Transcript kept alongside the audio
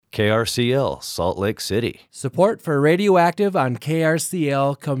KRCL, Salt Lake City. Support for Radioactive on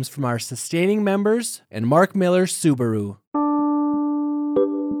KRCL comes from our sustaining members and Mark Miller Subaru.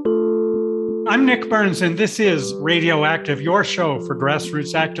 I'm Nick Burns, and this is Radioactive, your show for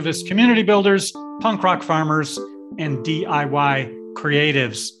grassroots activists, community builders, punk rock farmers, and DIY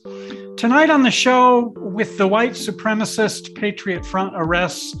creatives. Tonight on the show, with the white supremacist Patriot Front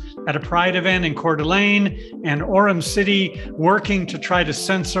arrests at a pride event in Coeur d'Alene and Orem City working to try to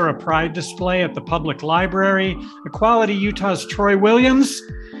censor a pride display at the public library, Equality Utah's Troy Williams,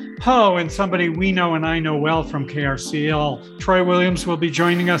 and somebody we know and I know well from KRCL. Troy Williams will be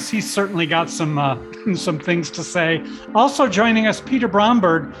joining us. He's certainly got some things to say. Also joining us, Peter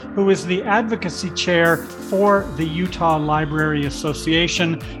Bromberg, who is the advocacy chair for the Utah Library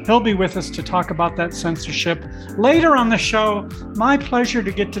Association. He'll be with us to talk about that censorship. Later on the show, my pleasure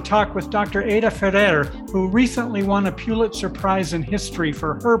to get to talk with Dr. Ada Ferrer, who recently won a Pulitzer Prize in History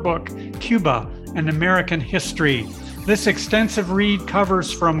for her book, Cuba, An American History. This extensive read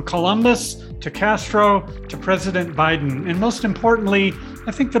covers from Columbus to Castro to President Biden. And most importantly,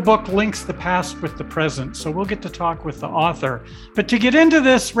 I think the book links the past with the present. So we'll get to talk with the author. But to get into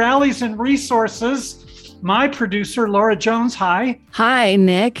this, rallies and resources, my producer, Laura Jones, hi. Hi,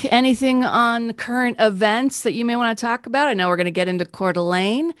 Nick. Anything on current events that you may want to talk about? I know we're going to get into Coeur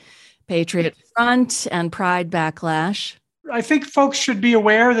d'Alene, Patriot Front, and Pride Backlash. I think folks should be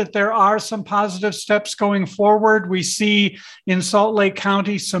aware that there are some positive steps going forward. We see in Salt Lake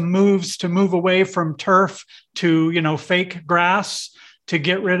County some moves to move away from turf to, fake grass to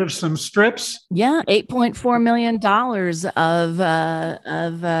get rid of some strips. Yeah, $8.4 million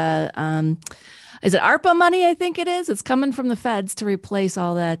is it ARPA money? I think it is. It's coming from the feds to replace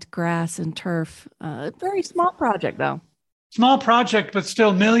all that grass and turf. Very small project, though. Small project, but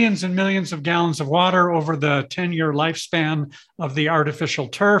still millions and millions of gallons of water over the 10-year lifespan of the artificial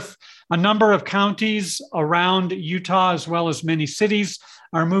turf. A number of counties around Utah, as well as many cities,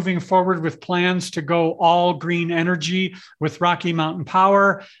 are moving forward with plans to go all green energy with Rocky Mountain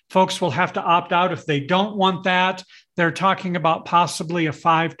Power. Folks will have to opt out if they don't want that. They're talking about possibly a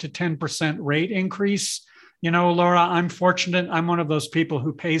 5 to 10% rate increase. Laura, I'm fortunate. I'm one of those people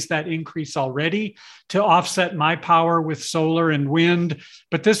who pays that increase already to offset my power with solar and wind.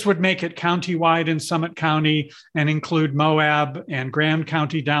 But this would make it countywide in Summit County and include Moab and Grand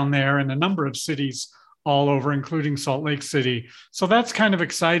County down there and a number of cities all over, including Salt Lake City. So that's kind of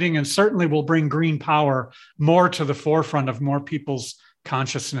exciting and certainly will bring green power more to the forefront of more people's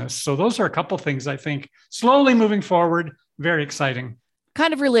consciousness. So those are a couple things I think slowly moving forward. Very exciting.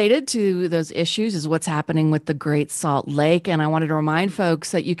 Kind of related to those issues is what's happening with the Great Salt Lake. And I wanted to remind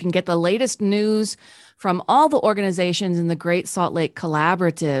folks that you can get the latest news from all the organizations in the Great Salt Lake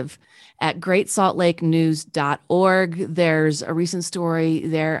Collaborative at greatsaltlakenews.org. There's a recent story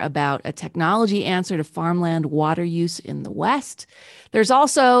there about a technology answer to farmland water use in the West. There's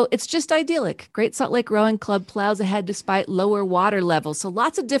also, it's just idyllic. Great Salt Lake Rowing Club plows ahead despite lower water levels. So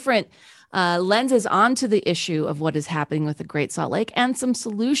lots of different lenses onto the issue of what is happening with the Great Salt Lake and some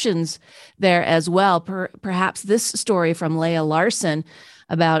solutions there as well. Perhaps this story from Leah Larson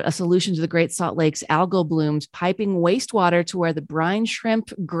about a solution to the Great Salt Lake's algal blooms, piping wastewater to where the brine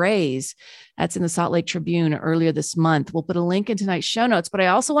shrimp graze. That's in the Salt Lake Tribune earlier this month. We'll put a link in tonight's show notes, but I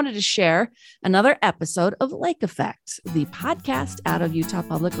also wanted to share another episode of Lake Effect, the podcast out of Utah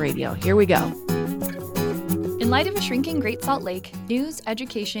Public Radio. Here we go. In light of a shrinking Great Salt Lake, news,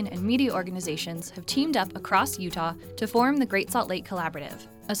 education, and media organizations have teamed up across Utah to form the Great Salt Lake Collaborative,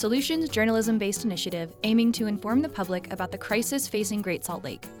 a solutions journalism-based initiative aiming to inform the public about the crisis facing Great Salt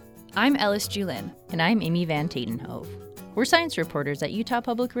Lake. I'm Ellis Julin. And I'm Amy Van Tatenhove. We're science reporters at Utah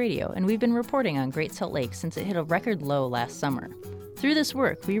Public Radio, and we've been reporting on Great Salt Lake since it hit a record low last summer. Through this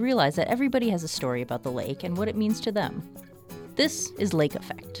work, we realize that everybody has a story about the lake and what it means to them. This is Lake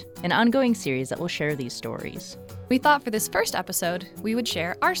Effect, an ongoing series that will share these stories. We thought for this first episode, we would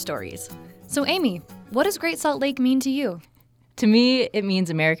share our stories. So Amy, what does Great Salt Lake mean to you? To me, it means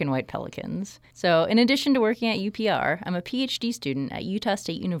American white pelicans. So in addition to working at UPR, I'm a PhD student at Utah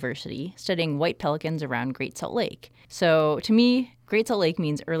State University studying white pelicans around Great Salt Lake. So to me, Great Salt Lake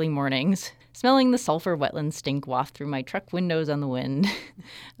means early mornings, smelling the sulfur wetland stink waft through my truck windows on the wind,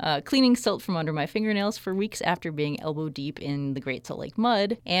 cleaning silt from under my fingernails for weeks after being elbow deep in the Great Salt Lake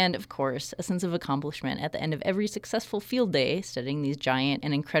mud, and of course, a sense of accomplishment at the end of every successful field day studying these giant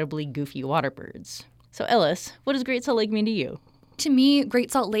and incredibly goofy water birds. So Ellis, what does Great Salt Lake mean to you? To me,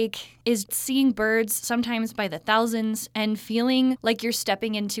 Great Salt Lake is seeing birds, sometimes by the thousands, and feeling like you're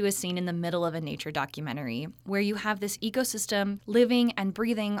stepping into a scene in the middle of a nature documentary where you have this ecosystem living and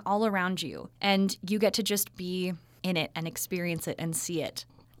breathing all around you, and you get to just be in it and experience it and see it.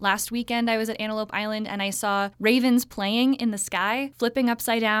 Last weekend, I was at Antelope Island and I saw ravens playing in the sky, flipping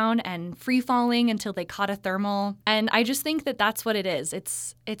upside down and free falling until they caught a thermal. And I just think that that's what it is.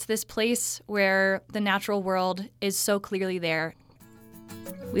 It's this place where the natural world is so clearly there.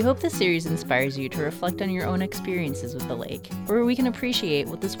 We hope this series inspires you to reflect on your own experiences with the lake, where we can appreciate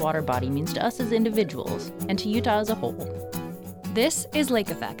what this water body means to us as individuals and to Utah as a whole. This is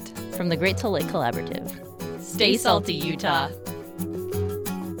Lake Effect from the Great Salt Lake Collaborative. Stay salty, Utah.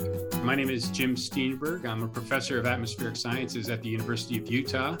 My name is Jim Steenberg. I'm a professor of atmospheric sciences at the University of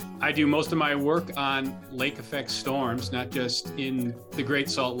Utah. I do most of my work on lake effect storms, not just in the Great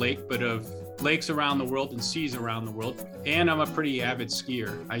Salt Lake, but of lakes around the world and seas around the world. And I'm a pretty avid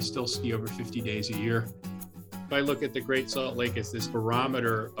skier. I still ski over 50 days a year. I look at the Great Salt Lake as this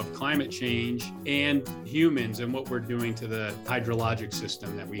barometer of climate change and humans and what we're doing to the hydrologic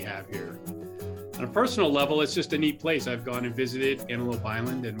system that we have here. On a personal level, it's just a neat place. I've gone and visited Antelope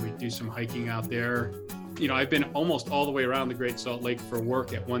Island and we do some hiking out there. You know, I've been almost all the way around the Great Salt Lake for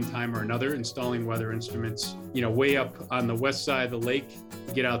work at one time or another, installing weather instruments, way up on the west side of the lake.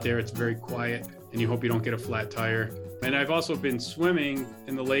 You get out there, it's very quiet and you hope you don't get a flat tire. And I've also been swimming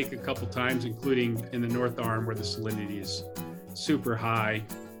in the lake a couple times, including in the North Arm where the salinity is super high.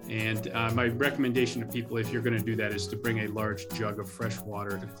 And my recommendation to people, if you're going to do that, is to bring a large jug of fresh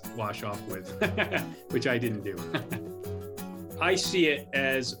water to wash off with, which I didn't do. I see it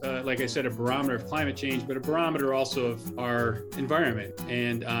as, like I said, a barometer of climate change, but a barometer also of our environment.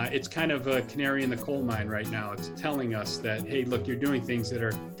 And it's kind of a canary in the coal mine right now. It's telling us that, hey, look, you're doing things that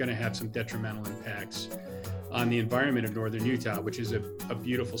are going to have some detrimental impacts on the environment of northern Utah, which is a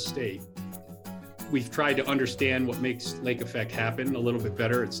beautiful state. We've tried to understand what makes lake effect happen a little bit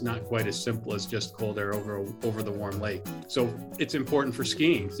better. It's not quite as simple as just cold air over the warm lake. So it's important for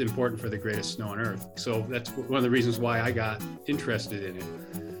skiing. It's important for the greatest snow on earth. So that's one of the reasons why I got interested in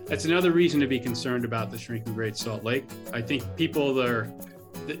it. That's another reason to be concerned about the shrinking Great Salt Lake. I think people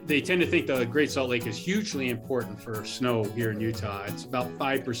they tend to think the Great Salt Lake is hugely important for snow here in Utah. It's about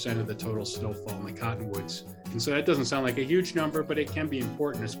 5% of the total snowfall in the Cottonwoods. And so that doesn't sound like a huge number, but it can be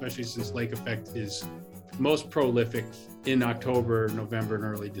important, especially since lake effect is most prolific in October, November, and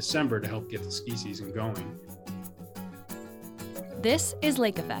early December to help get the ski season going. This is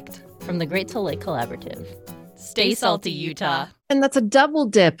Lake Effect from the Great Salt Lake Collaborative. Stay salty, Utah. And that's a double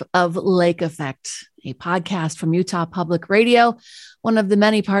dip of Lake Effect, a podcast from Utah Public Radio, one of the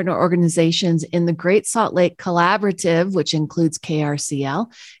many partner organizations in the Great Salt Lake Collaborative, which includes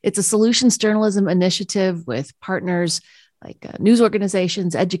KRCL. It's a solutions journalism initiative with partners like news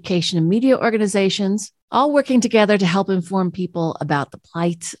organizations, education and media organizations, all working together to help inform people about the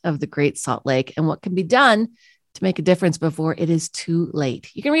plight of the Great Salt Lake and what can be done to make a difference before it is too late.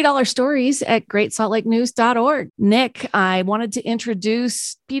 You can read all our stories at greatsaltlakenews.org. Nick, I wanted to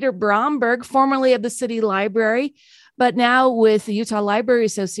introduce Peter Bromberg, formerly of the City Library, but now with the Utah Library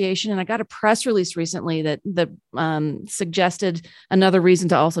Association. And I got a press release recently that suggested another reason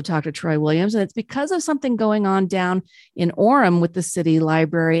to also talk to Troy Williams. And it's because of something going on down in Orem with the City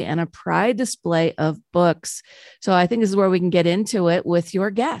Library and a pride display of books. So I think this is where we can get into it with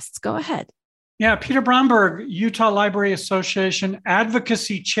your guests. Go ahead. Yeah, Peter Bromberg, Utah Library Association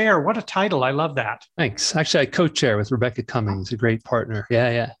Advocacy Chair. What a title. I love that. Thanks. Actually, I co-chair with Rebecca Cummings, a great partner.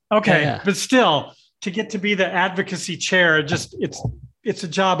 Yeah. Okay, yeah. But still, to get to be the advocacy chair, it's a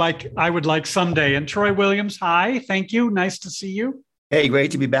job I would like someday. And Troy Williams, hi, thank you. Nice to see you. Hey, great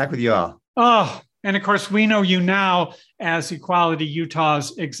to be back with you all. Oh, and of course, we know you now as Equality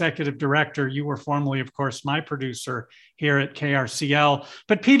Utah's executive director. You were formerly, of course, my producer here at KRCL.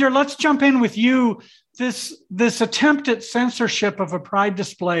 But Peter, let's jump in with you. This attempt at censorship of a pride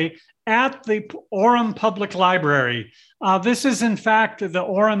display at the Orem Public Library. This is, in fact, the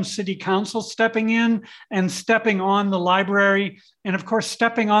Orem City Council stepping in and stepping on the library and, of course,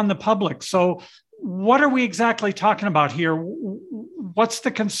 stepping on the public. So what are we exactly talking about here? What's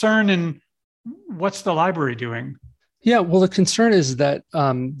the concern and what's the library doing? Yeah, well, the concern is that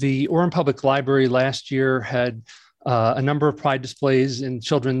the Orem Public Library last year had a number of pride displays in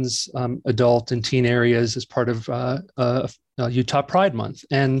children's, adult, and teen areas as part of Utah Pride Month.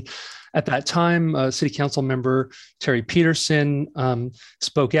 And at that time, City Council member Terry Peterson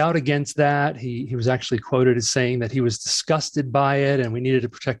spoke out against that. He was actually quoted as saying that he was disgusted by it and we needed to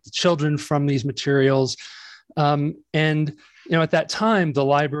protect the children from these materials. And at that time, the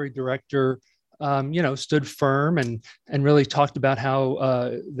library director stood firm and really talked about how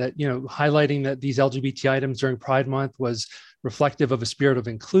that highlighting that these LGBT items during Pride Month was reflective of a spirit of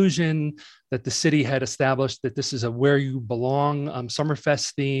inclusion, that the city had established that this is a where you belong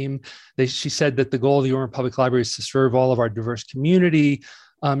Summerfest theme. She said that the goal of the Orem Public Library is to serve all of our diverse community.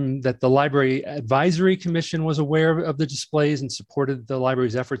 that the Library Advisory Commission was aware of the displays and supported the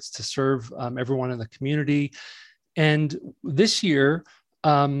library's efforts to serve everyone in the community. And this year,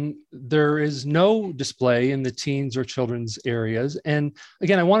 there is no display in the teens or children's areas. And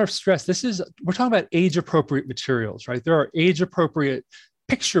again, I want to stress, we're talking about age-appropriate materials, right? There are age-appropriate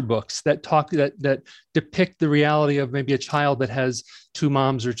picture books that depict the reality of maybe a child that has two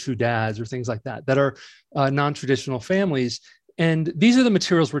moms or two dads or things like that are non-traditional families. And these are the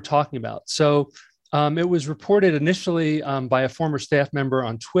materials we're talking about. So it was reported initially by a former staff member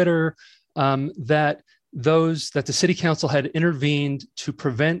on Twitter that the City Council had intervened to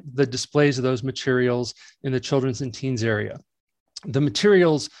prevent the displays of those materials in the children's and teens area. The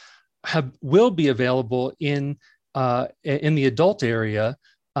materials will be available in the adult area.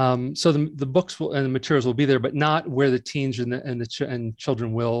 So the books and the materials will be there, but not where the teens and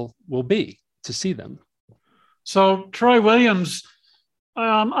children will be to see them. So Troy Williams,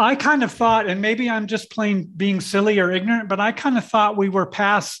 I kind of thought, and maybe I'm just plain being silly or ignorant, but I kind of thought we were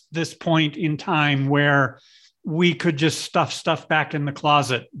past this point in time where we could just stuff stuff back in the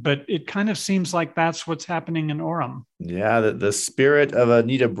closet. But it kind of seems like that's what's happening in Orem. Yeah, the spirit of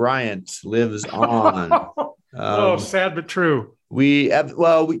Anita Bryant lives on. Sad but true. We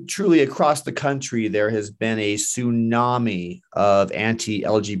truly across the country, there has been a tsunami of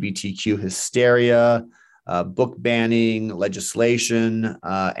anti-LGBTQ hysteria, book banning legislation,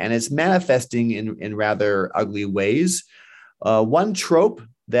 and it's manifesting in rather ugly ways. One trope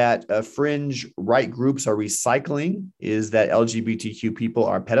that fringe right groups are recycling is that LGBTQ people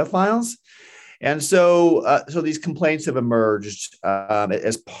are pedophiles. And so these complaints have emerged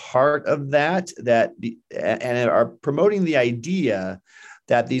as part of that and are promoting the idea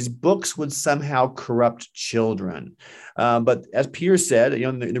that these books would somehow corrupt children. But as Peter said,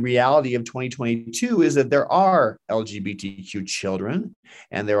 the reality of 2022 is that there are LGBTQ children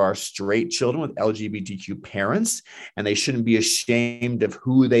and there are straight children with LGBTQ parents, and they shouldn't be ashamed of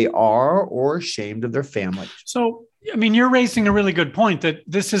who they are or ashamed of their family. So, I mean, you're raising a really good point that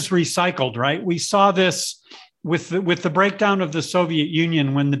this is recycled, right? We saw this with the breakdown of the Soviet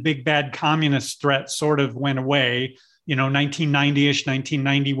Union when the big bad communist threat sort of went away. 1990-ish,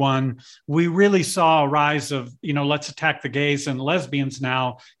 1991, we really saw a rise of, let's attack the gays and lesbians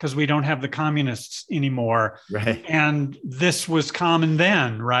now because we don't have the communists anymore. Right. And this was common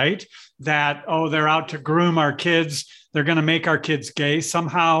then, right? That, they're out to groom our kids. They're going to make our kids gay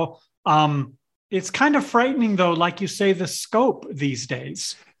somehow. It's kind of frightening, though, like you say, the scope these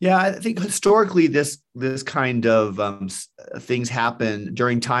days. Yeah, I think historically this kind of things happen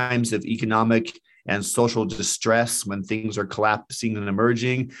during times of economic and social distress when things are collapsing and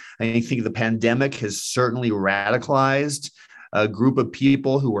emerging. I think the pandemic has certainly radicalized a group of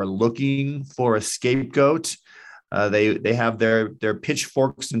people who are looking for a scapegoat. They have their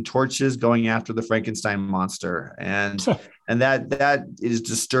pitchforks and torches going after the Frankenstein monster, and that is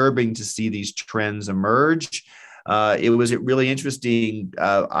disturbing to see these trends emerge. It was really interesting.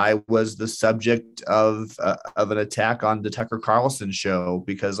 I was the subject of an attack on the Tucker Carlson show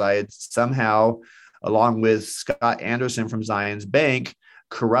because I had somehow, along with Scott Anderson from Zions Bank,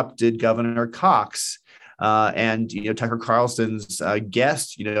 corrupted Governor Cox. And Tucker Carlson's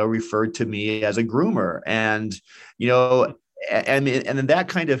guest, referred to me as a groomer, and and that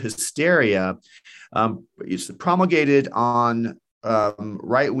kind of hysteria is promulgated on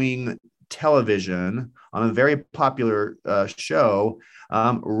right-wing television on a very popular show,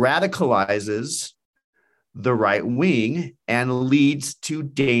 radicalizes the right wing and leads to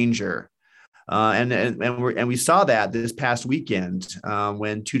danger. And we saw that this past weekend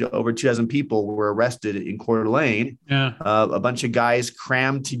when over 2 dozen people were arrested in Coeur d'Alene. Yeah. A bunch of guys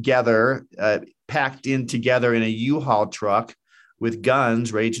crammed together, packed in together in a U-Haul truck with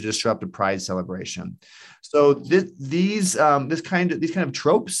guns, ready to disrupt a pride celebration. So these kind of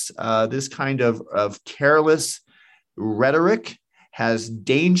tropes, this kind of careless rhetoric has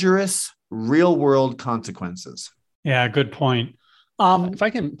dangerous real-world consequences. Yeah, good point. If I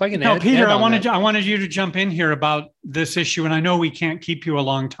can add, Peter, I wanted you to jump in here about this issue, and I know we can't keep you a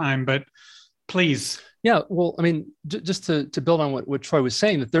long time, but please. Yeah, well, I mean, just to build on what Troy was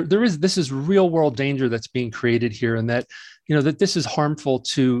saying, that this is real world danger that's being created here, and that that this is harmful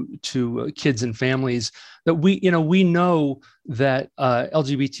to kids and families. that we know that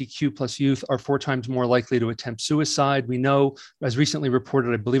LGBTQ plus youth are 4 times more likely to attempt suicide. We know, as recently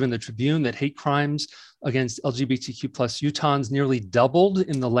reported, I believe in the Tribune, that hate crimes against LGBTQ plus Utahns nearly doubled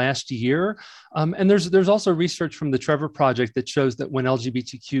in the last year. And there's also research from the Trevor Project that shows that when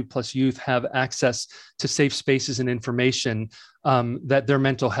LGBTQ plus youth have access to safe spaces and information, that their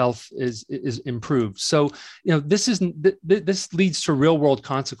mental health is improved. So, this leads to real world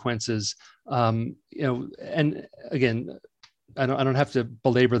consequences. And again, I don't have to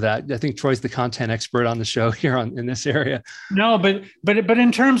belabor that. I think Troy's the content expert on the show here in this area. No, but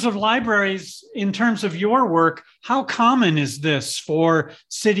in terms of libraries, in terms of your work, how common is this for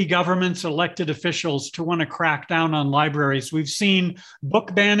city governments, elected officials to want to crack down on libraries? We've seen book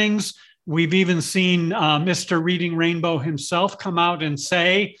bannings. We've even seen Mr. Reading Rainbow himself come out and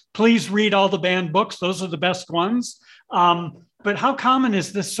say, please read all the banned books. Those are the best ones. But how common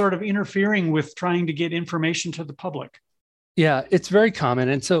is this sort of interfering with trying to get information to the public? Yeah, it's very common.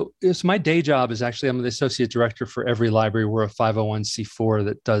 And so my day job is actually, I'm the associate director for Every Library. We're a 501c4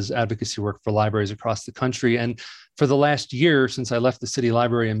 that does advocacy work for libraries across the country. And for the last year, since I left the city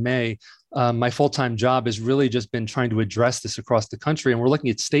library in May, my full-time job has really just been trying to address this across the country. And we're looking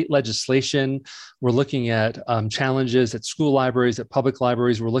at state legislation. We're looking at challenges at school libraries, at public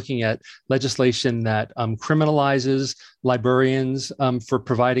libraries. We're looking at legislation that criminalizes librarians for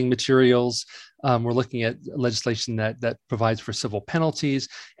providing materials. We're looking at legislation that provides for civil penalties,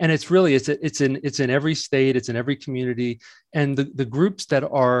 and it's in every state, it's in every community, and the groups that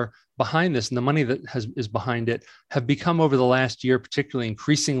are behind this and the money that is behind it have become over the last year particularly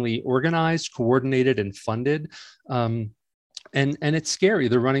increasingly organized, coordinated, and funded. And it's scary.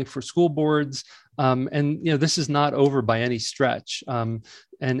 They're running for school boards, and this is not over by any stretch.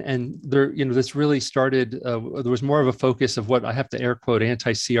 And there, this really started. There was more of a focus of what I have to air quote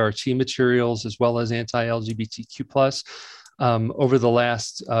anti-CRT materials as well as anti-LGBTQ plus. Over the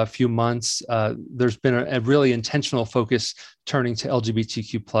last few months, there's been a really intentional focus turning to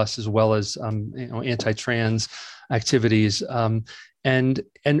LGBTQ plus as well as anti-trans activities. And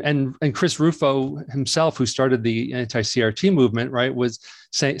Chris Rufo himself, who started the anti-CRT movement, right,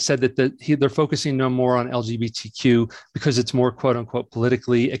 said that they're focusing no more on LGBTQ because it's more "quote unquote"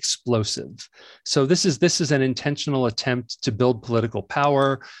 politically explosive. So this is an intentional attempt to build political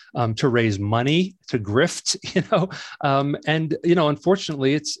power, to raise money, to grift, and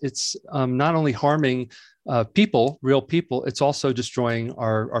unfortunately, it's not only harming real people, it's also destroying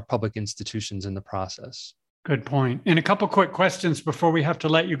our public institutions in the process. Good point. And a couple quick questions before we have to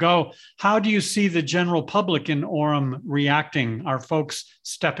let you go. How do you see the general public in Orem reacting? Are folks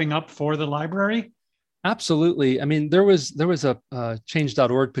stepping up for the library? Absolutely. I mean, there was a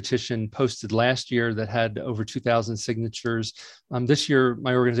change.org petition posted last year that had over 2,000 signatures. This year,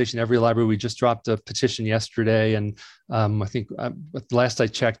 my organization, Every Library, we just dropped a petition yesterday. And I think last I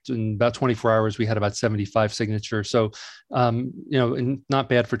checked, in about 24 hours, we had about 75 signatures. So, and not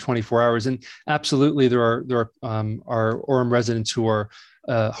bad for 24 hours. And absolutely, there are our Orem residents who are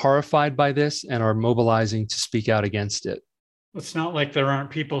horrified by this and are mobilizing to speak out against it. It's not like there aren't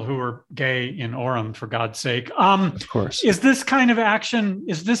people who are gay in Orem, for God's sake. Of course. Is this kind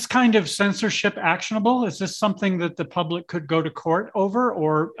of censorship actionable? Is this something that the public could go to court over,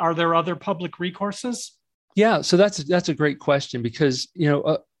 or are there other public recourses? Yeah, so that's a great question because,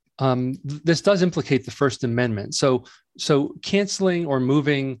 this does implicate the First Amendment. So canceling or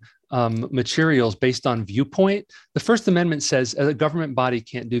moving materials based on viewpoint, the First Amendment says a government body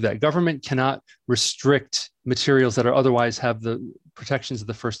can't do that. Government cannot restrict materials that are otherwise have the protections of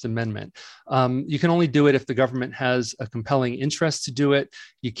the First Amendment. You can only do it if the government has a compelling interest to do it.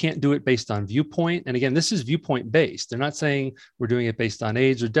 You can't do it based on viewpoint. And again, this is viewpoint based. They're not saying we're doing it based on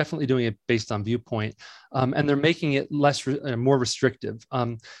age. They're definitely doing it based on viewpoint. And they're making it more restrictive.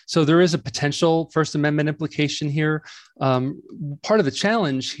 So there is a potential First Amendment implication here. Part of the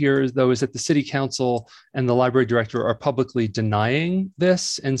challenge here, though, is that the city council and the library director are publicly denying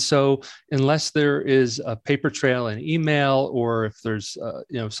this. And so unless there is a paper trail and email, or if there's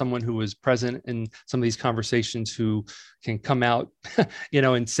someone who was present in some of these conversations who can come out,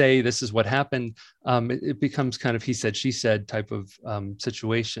 and say this is what happened, it becomes kind of he said, she said type of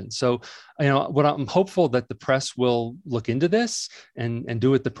situation. So, what I'm hopeful that the press will look into this and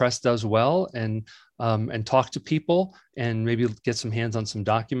do what the press does well, and talk to people and maybe get some hands on some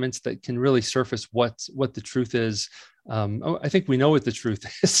documents that can really surface what the truth is. I think we know what the truth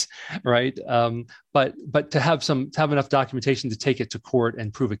is, right? But to have enough documentation to take it to court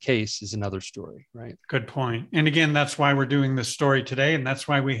and prove a case is another story, right? Good point. And again, that's why we're doing this story today, and that's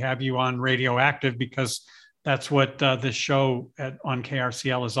why we have you on Radioactive, because That's what this show on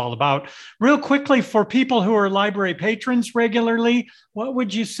KRCL is all about. Real quickly, for people who are library patrons regularly, what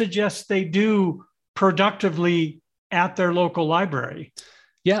would you suggest they do productively at their local library?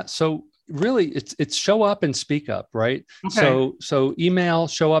 Yeah, so really it's show up and speak up, right? Okay. So email,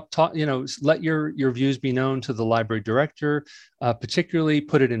 show up, talk, let your views be known to the library director, particularly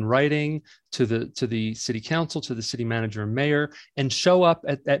put it in writing to the city council, to the city manager and mayor, and show up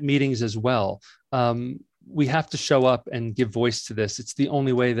at meetings as well. We have to show up and give voice to this. It's the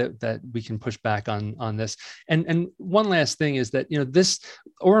only way that we can push back on this. And one last thing is that, this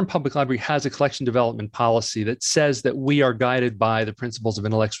Orem Public Library has a collection development policy that says that we are guided by the principles of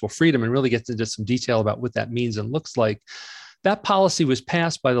intellectual freedom, and really gets into some detail about what that means and looks like. That policy was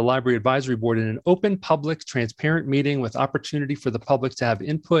passed by the Library Advisory Board in an open, public, transparent meeting with opportunity for the public to have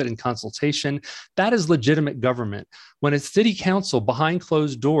input and consultation. That is legitimate government. When a city council behind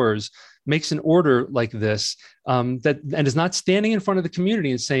closed doors makes an order like this, and is not standing in front of the community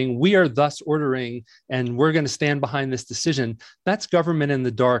and saying, we are thus ordering and we're going to stand behind this decision, that's government in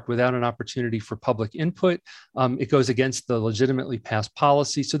the dark without an opportunity for public input. It goes against the legitimately passed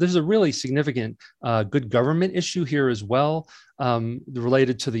policy. So there's a really significant good government issue here as well,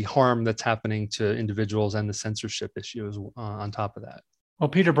 related to the harm that's happening to individuals and the censorship issue on top of that. Well,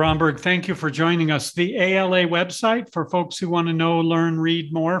 Peter Bromberg, thank you for joining us. The ALA website for folks who want to know, learn,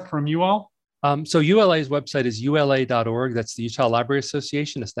 read more from you all? So ULA's website is ula.org. That's the Utah Library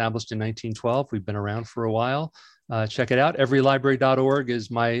Association, established in 1912. We've been around for a while. Check it out. Everylibrary.org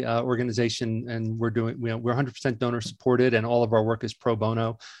is my organization, and we're 100% donor supported, and all of our work is pro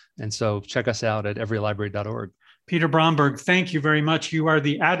bono. And so check us out at everylibrary.org. Peter Bromberg, thank you very much. You are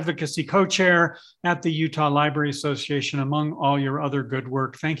the advocacy co-chair at the Utah Library Association, among all your other good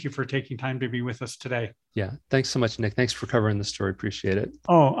work. Thank you for taking time to be with us today. Yeah, thanks so much, Nick. Thanks for covering the story. Appreciate it.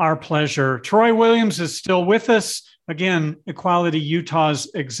 Oh, our pleasure. Troy Williams is still with us. Again, Equality Utah's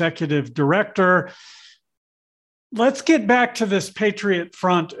executive director. Let's get back to this Patriot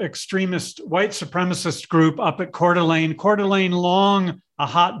Front extremist white supremacist group up at Coeur d'Alene. Coeur d'Alene, long a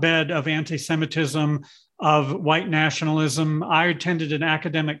hotbed of anti-Semitism, of white nationalism. I attended an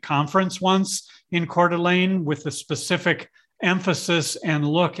academic conference once in Coeur d'Alene with a specific emphasis and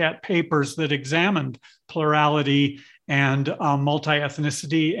look at papers that examined plurality and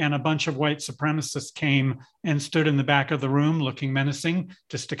multi-ethnicity, and a bunch of white supremacists came and stood in the back of the room looking menacing,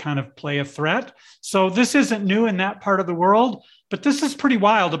 just to kind of play a threat. So this isn't new in that part of the world, but this is pretty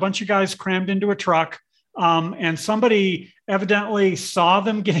wild. A bunch of guys crammed into a truck, and somebody evidently saw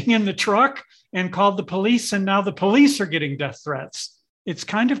them getting in the truck and called the police, and now the police are getting death threats. It's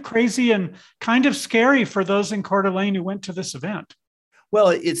kind of crazy and kind of scary for those in Coeur d'Alene who went to this event. Well,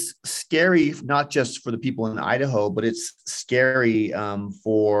 it's scary not just for the people in Idaho, but it's scary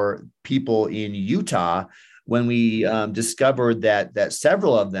for people in Utah. When we discovered that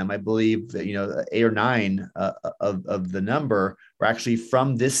several of them, I believe that 8 or 9 of the number, were actually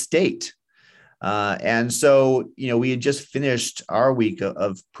from this state. And so, we had just finished our week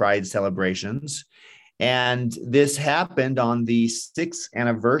of Pride celebrations, and this happened on the 6th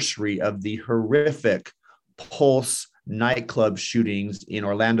anniversary of the horrific Pulse nightclub shootings in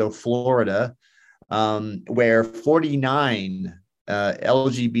Orlando, Florida, where 49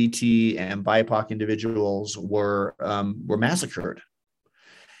 LGBT and BIPOC individuals were massacred.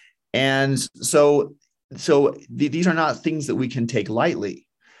 And so these are not things that we can take lightly.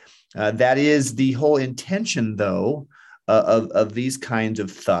 That is the whole intention, though, of these kinds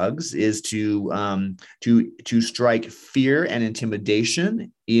of thugs, is to strike fear and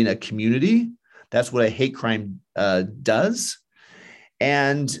intimidation in a community. That's what a hate crime does.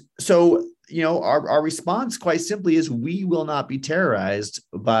 And so, our response, quite simply, is we will not be terrorized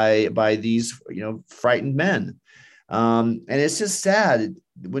by these, frightened men. And it's just sad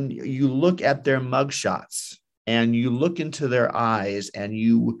when you look at their mugshots and you look into their eyes and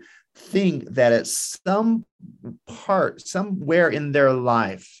you think that at some part, somewhere in their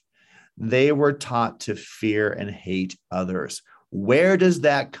life, they were taught to fear and hate others. Where does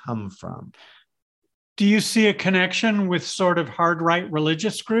that come from? Do you see a connection with sort of hard right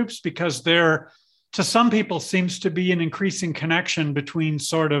religious groups? Because there, to some people, seems to be an increasing connection between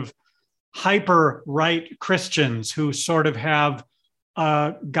sort of hyper right Christians who sort of have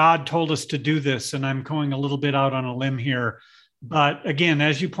God told us to do this, and I'm going a little bit out on a limb here. But again,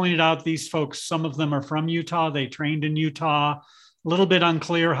 as you pointed out, these folks, some of them are from Utah. They trained in Utah. A little bit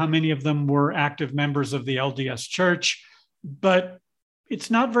unclear how many of them were active members of the LDS Church, but it's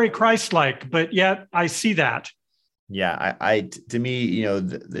not very Christ-like, but yet I see that. Yeah, to me,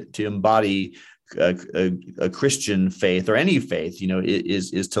 to embody a Christian faith or any faith,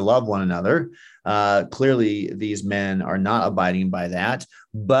 is to love one another. Clearly, these men are not abiding by that.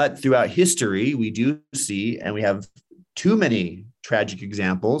 But throughout history, we do see, and we have too many tragic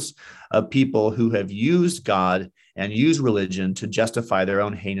examples of people who have used God and used religion to justify their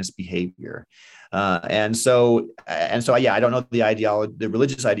own heinous behavior. And so, yeah, I don't know the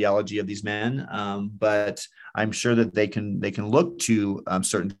religious ideology of these men, but I'm sure that they can look to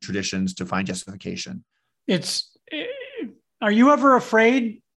certain traditions to find justification. Are you ever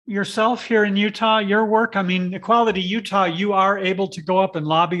afraid yourself here in Utah, your work? I mean, Equality Utah, you are able to go up and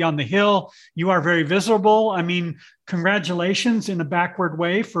lobby on the Hill. You are very visible. I mean, congratulations in a backward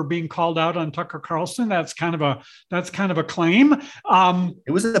way for being called out on Tucker Carlson. That's kind of a claim.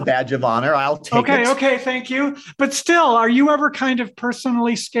 It was a badge of honor. I'll take it. Okay. Thank you. But still, are you ever kind of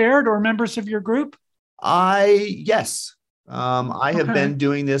personally scared, or members of your group? Yes. I have been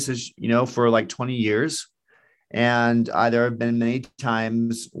doing this for like 20 years. And there have been many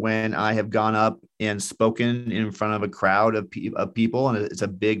times when I have gone up and spoken in front of a crowd of people, and it's a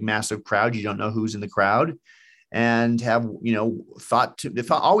big, massive crowd. You don't know who's in the crowd, and have, the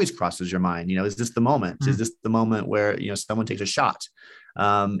thought always crosses your mind. Is this the moment? Is this the moment where, someone takes a shot?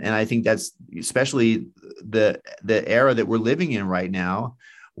 And I think that's especially the era that we're living in right now,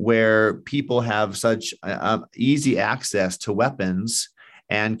 where people have such easy access to weapons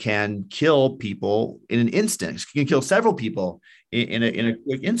and can kill people in an instant, can kill several people in a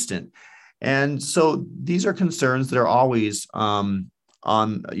quick instant. And so these are concerns that are always paramount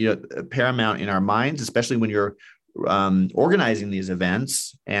in our minds, especially when you're organizing these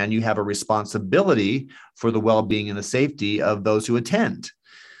events and you have a responsibility for the well-being and the safety of those who attend.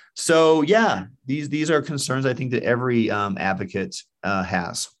 So yeah, these are concerns I think that every advocate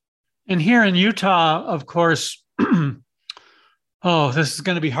has. And here in Utah, of course, this is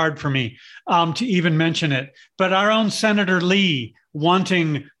going to be hard for me to even mention it. But our own Senator Lee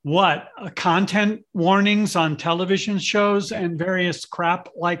wanting content warnings on television shows and various crap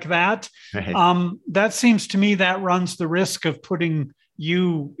like that. Right. That seems to me that runs the risk of putting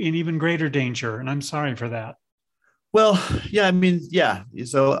you in even greater danger. And I'm sorry for that. Well, yeah, I mean, yeah.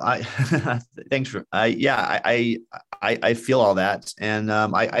 So thanks for, I feel all that. And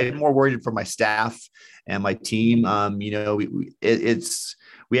I'm more worried for my staff and my team.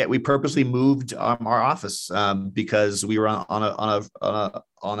 We purposely moved our office because we were on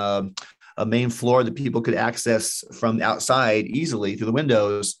a main floor that people could access from outside easily through the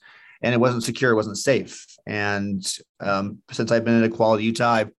windows, and it wasn't secure, it wasn't safe. And since I've been in Equality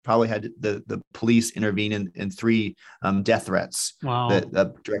Utah, I've probably had the police intervene in 3 death threats. Wow.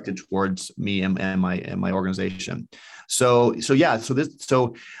 that directed towards me and my organization. So I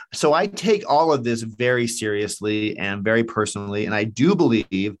take all of this very seriously and very personally, and I do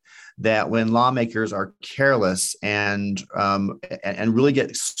believe that when lawmakers are careless and really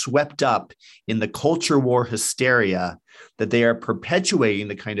get swept up in the culture war hysteria, that they are perpetuating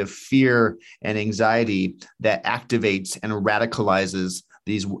the kind of fear and anxiety that activates and radicalizes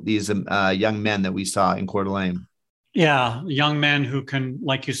these young men that we saw in Coeur d'Alene. Yeah, young men who can,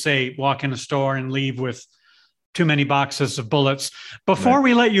 like you say, walk in a store and leave with too many boxes of bullets. Before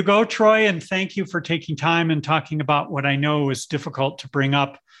we let you go, Troy, and thank you for taking time and talking about what I know is difficult to bring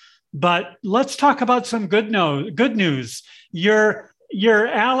up, but let's talk about some good news. Your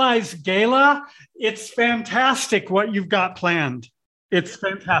Allies Gala, it's fantastic what you've got planned. It's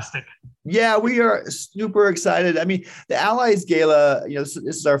fantastic. Yeah, we are super excited. I mean, the Allies Gala, this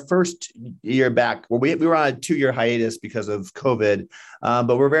is our first year back. Well, we were on a 2-year hiatus because of COVID,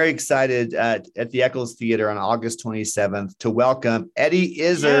 but we're very excited at the Eccles Theater on August 27th to welcome Eddie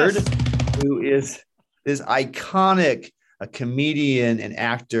Izzard, who is this iconic comedian and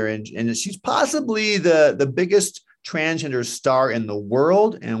actor, and she's possibly the biggest transgender star in the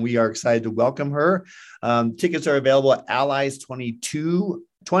world, and we are excited to welcome her. Tickets are available at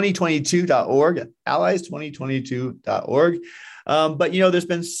allies2022.org, allies2022.org. But there's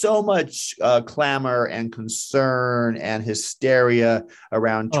been so much clamor and concern and hysteria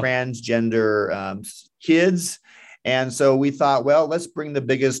around transgender kids. And so we thought, well, let's bring the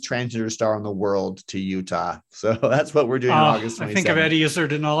biggest transgender star in the world to Utah. So that's what we're doing on August 27th. I think of Eddie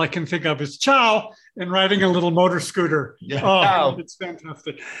Izzard, and all I can think of is ciao and riding a little motor scooter. Yeah. It's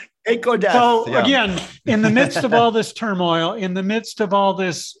fantastic. So again, in the midst of all this turmoil, in the midst of all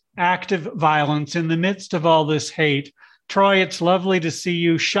this active violence, in the midst of all this hate, Troy, it's lovely to see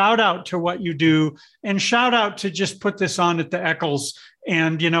you. Shout out to what you do, and shout out to just put this on at the Eccles,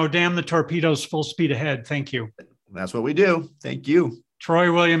 and, damn the torpedoes, full speed ahead. Thank you. That's what we do. Thank you.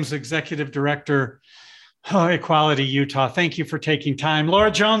 Troy Williams, Executive Director Oh, Equality Utah, thank you for taking time.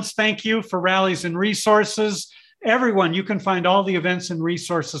 Laura Jones, thank you for rallies and resources. Everyone, you can find all the events and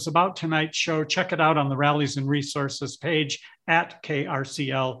resources about tonight's show. Check it out on the Rallies and Resources page at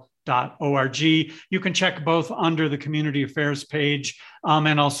krcl.org. You can check both under the Community Affairs page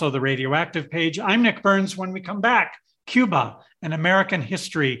and also the Radioactive page. I'm Nick Burns. When we come back, Cuba, an American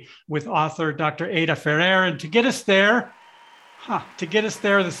History with author Dr. Ada Ferrer. And to get us there,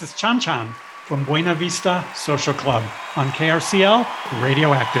 this is Chan Chan from Buena Vista Social Club on KRCL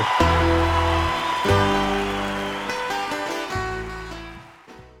Radioactive.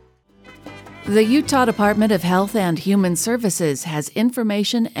 The Utah Department of Health and Human Services has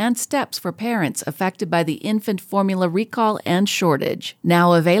information and steps for parents affected by the infant formula recall and shortage.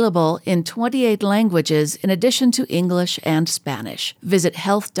 Now available in 28 languages in addition to English and Spanish. Visit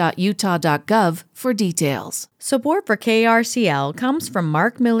health.utah.gov for details. Support for KRCL comes from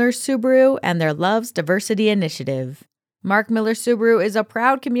Mark Miller Subaru and their Loves Diversity Initiative. Mark Miller Subaru is a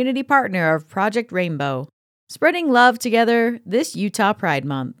proud community partner of Project Rainbow, spreading love together this Utah Pride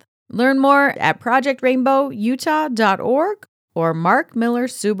Month. Learn more at projectrainbowutah.org or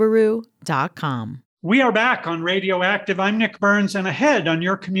markmillersubaru.com. We are back on Radioactive. I'm Nick Burns, and ahead on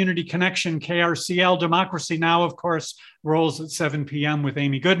your community connection, KRCL. Democracy Now!, of course, rolls at 7 p.m. with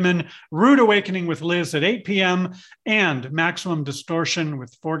Amy Goodman, Rude Awakening with Liz at 8 p.m., and Maximum Distortion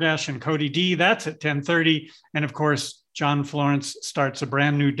with Forgash and Cody D. That's at 10:30. And of course, John Florence starts a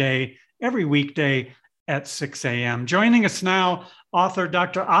brand new day every weekday at 6 a.m. Joining us now, author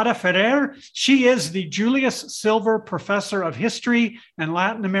Dr. Ada Ferrer. She is the Julius Silver Professor of History and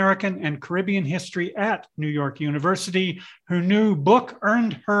Latin American and Caribbean History at New York University, whose new book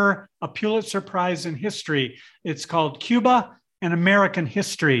earned her a Pulitzer Prize in History. It's called Cuba, an American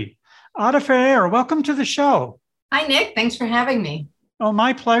History. Ada Ferrer, welcome to the show. Hi, Nick. Thanks for having me. Oh,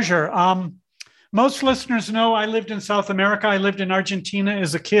 my pleasure. Most listeners know I lived in South America. I lived in Argentina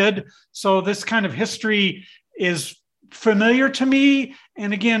as a kid. So this kind of history is familiar to me.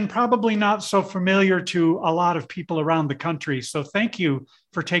 And again, probably not so familiar to a lot of people around the country. So thank you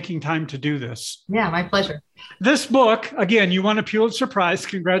for taking time to do this. Yeah, my pleasure. This book, again, you won a Pulitzer Prize.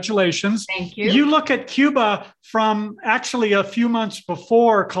 Congratulations. Thank you. You look at Cuba from actually a few months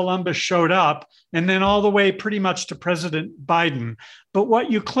before Columbus showed up, and then all the way pretty much to President Biden. But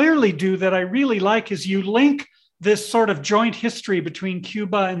what you clearly do that I really like is you link this sort of joint history between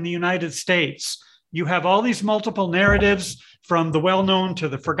Cuba and the United States. You have all these multiple narratives from the well-known to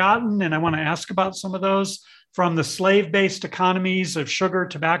the forgotten, and I want to ask about some of those, from the slave-based economies of sugar,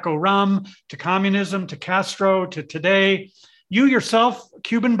 tobacco, rum, to communism, to Castro, to today. You yourself,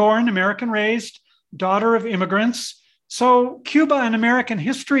 Cuban-born, American-raised, daughter of immigrants. So Cuba and American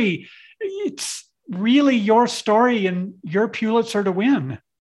history, it's really your story and your Pulitzer to win,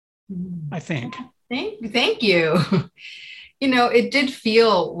 I think. Thank you. You know, it did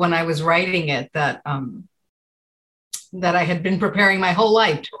feel when I was writing it that that I had been preparing my whole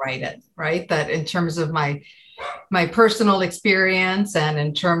life to write it, right? That in terms of my personal experience and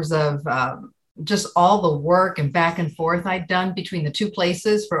in terms of just all the work and back and forth I'd done between the two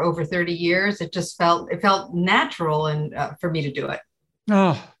places for over 30 years, it felt natural and for me to do it.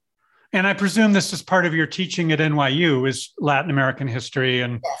 Oh, and I presume this is part of your teaching at NYU is Latin American history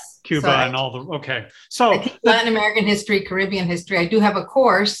and yes. Cuba and all the, okay. So I teach Latin American history, Caribbean history. I do have a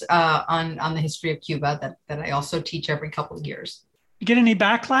course on the history of Cuba that I also teach every couple of years. Get any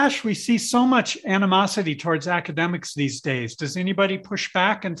backlash? We see so much animosity towards academics these days. Does anybody push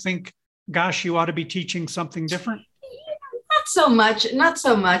back and think, gosh, you ought to be teaching something different? Not so much at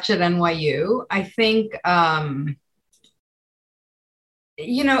NYU. I think,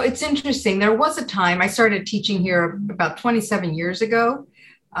 you know, it's interesting. There was a time I started teaching here about 27 years ago.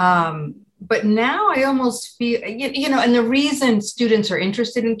 But now I almost feel, you know, and the reason students are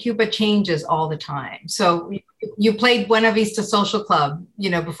interested in Cuba changes all the time. So you played Buena Vista Social Club, you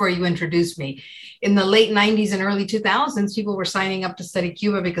know, before you introduced me. In the late 90s and early 2000s, people were signing up to study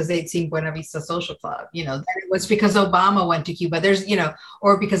Cuba because they'd seen Buena Vista Social Club. You know, it was because Obama went to Cuba. There's, you know,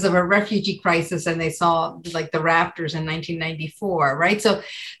 or because of a refugee crisis and they saw like the Raptors in 1994, right? So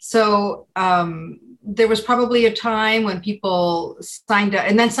there was probably a time when people signed up,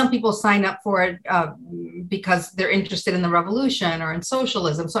 and then some people sign up for it because they're interested in the revolution or in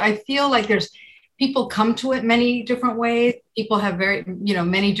socialism. So I feel like people come to it many different ways. People have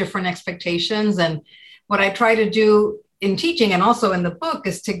many different expectations. And what I try to do in teaching and also in the book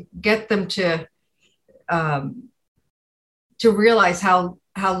is to get them to realize how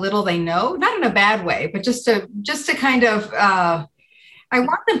little they know, not in a bad way, but just to kind of I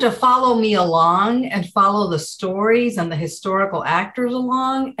want them to follow me along and follow the stories and the historical actors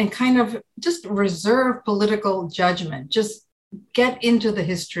along and kind of just reserve political judgment. Just get into the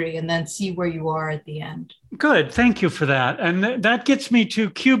history and then see where you are at the end. Good. Thank you for that. And that gets me to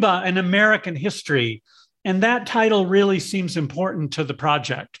Cuba, an American History. And that title really seems important to the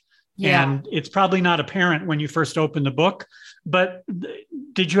project. Yeah. And it's probably not apparent when you first open the book, but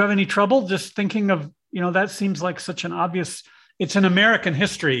did you have any trouble just thinking of, that seems like such an obvious, it's an American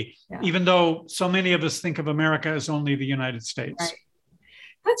history, even though so many of us think of America as only the United States. Right.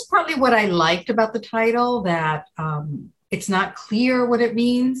 That's partly what I liked about the title, that it's not clear what it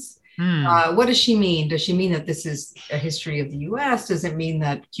means. What does she mean? Does she mean that this is a history of the U.S.? Does it mean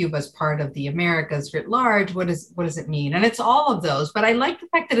that Cuba is part of the Americas writ large? What does it mean? And it's all of those. But I like the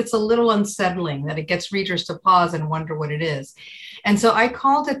fact that it's a little unsettling, that it gets readers to pause and wonder what it is. And so I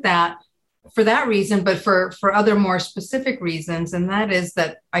called it that for that reason, but for other more specific reasons. And that is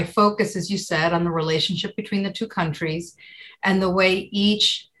that I focus, as you said, on the relationship between the two countries and the way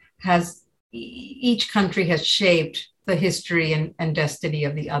each country has shaped the history and destiny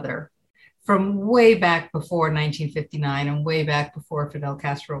of the other, from way back before 1959 and way back before Fidel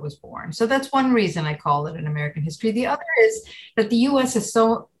Castro was born. So that's one reason I call it an American history. The other is that the U.S.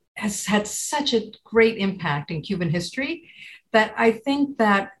 has had such a great impact in Cuban history that I think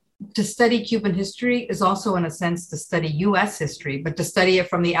that to study Cuban history is also, in a sense, to study U.S. history, but to study it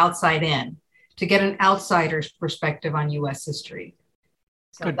from the outside in, to get an outsider's perspective on U.S. history.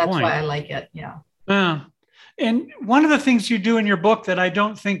 So Good that's point. why I like it. Yeah. And one of the things you do in your book that I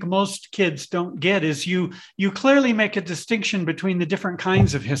don't think most kids don't get is you clearly make a distinction between the different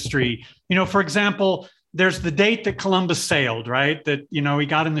kinds of history. For example, there's the date that Columbus sailed, right? That, he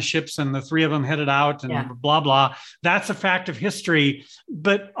got in the ships and the three of them headed out and blah, blah. That's a fact of history.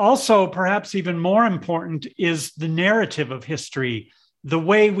 But also, perhaps even more important, is the narrative of history, the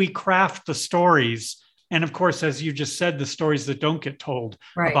way we craft the stories. And of course, as you just said, the stories that don't get told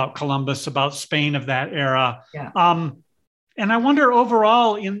about Columbus, about Spain of that era. Yeah. And I wonder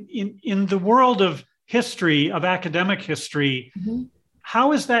overall in the world of history, of academic history,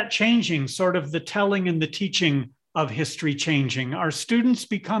 how is that changing, sort of the telling and the teaching of history changing? Are students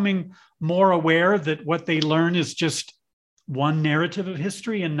becoming more aware that what they learn is just one narrative of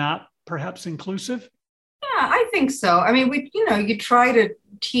history and not perhaps inclusive? Yeah, I think so. I mean, you try to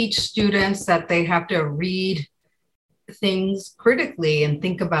teach students that they have to read things critically and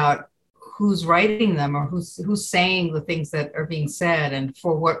think about who's writing them or who's saying the things that are being said and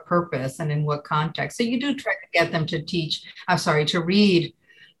for what purpose and in what context. So you do try to get them to read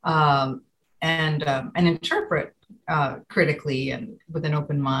and interpret critically and with an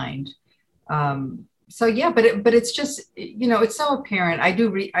open mind. So yeah, but it's just, it's so apparent.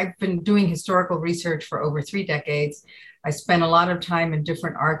 I've been doing historical research for over 3 decades. I spent a lot of time in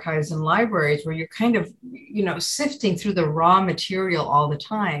different archives and libraries where you're kind of, sifting through the raw material all the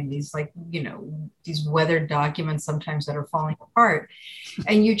time. These these weathered documents sometimes that are falling apart.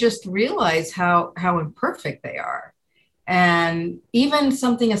 And you just realize how imperfect they are. And even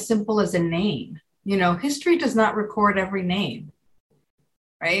something as simple as a name, history does not record every name,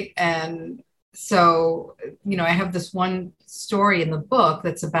 right? And so, I have this one story in the book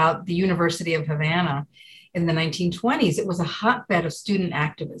that's about the University of Havana in the 1920s. It was a hotbed of student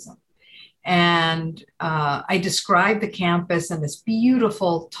activism. And I described the campus and this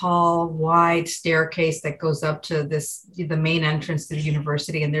beautiful, tall, wide staircase that goes up to the main entrance to the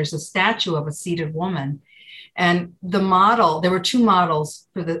university. And there's a statue of a seated woman. And the model, there were 2 models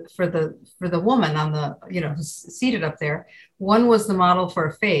for the woman on the, who's seated up there. One was the model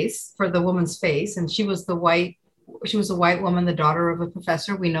for the woman's face. And she was a white woman, the daughter of a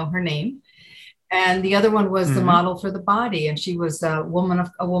professor. We know her name. And the other one was the model for the body. And she was a woman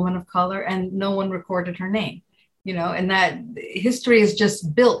of color, and no one recorded her name, and that history is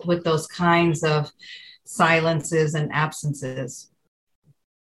just built with those kinds of silences and absences.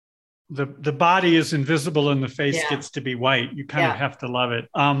 The body is invisible and the face gets to be white. You kind of have to love it.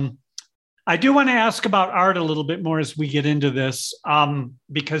 I do want to ask about art a little bit more as we get into this,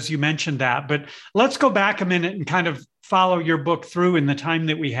 because you mentioned that. But let's go back a minute and kind of follow your book through in the time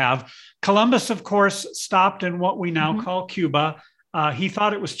that we have. Columbus, of course, stopped in what we now call Cuba. He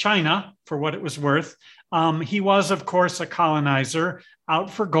thought it was China, for what it was worth. He was, of course, a colonizer out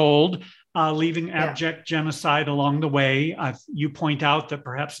for gold, leaving abject genocide along the way. You point out that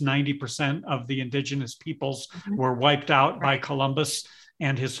perhaps 90% of the indigenous peoples were wiped out by Columbus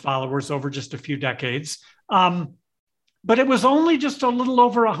and his followers over just a few decades. But it was only just a little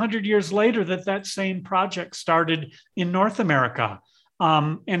over 100 years later that same project started in North America.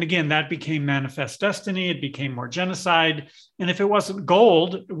 And again, that became manifest destiny. It became more genocide. And if it wasn't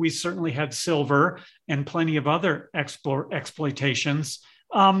gold, we certainly had silver and plenty of other exploitations.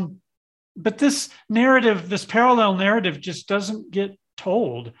 But this narrative, this parallel narrative, just doesn't get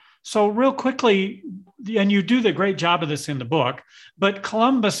told. So real quickly, and you do the great job of this in the book, but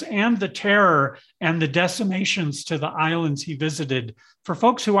Columbus and the terror and the decimations to the islands he visited, for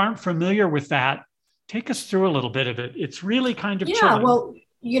folks who aren't familiar with that, take us through a little bit of it. It's really kind of chilling. Well,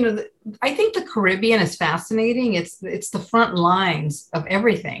 I think the Caribbean is fascinating. It's the front lines of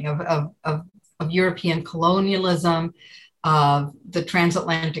everything, of European colonialism, of the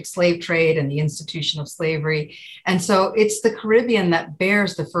transatlantic slave trade and the institution of slavery. And so it's the Caribbean that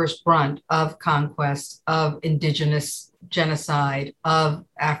bears the first brunt of conquest, of indigenous genocide, of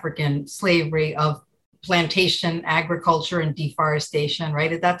African slavery, of plantation agriculture and deforestation,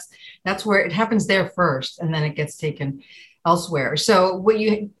 right? That's where it happens there first, and then it gets taken elsewhere. So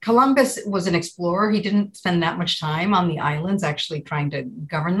Columbus was an explorer. He didn't spend that much time on the islands actually trying to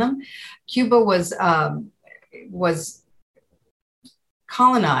govern them. Cuba was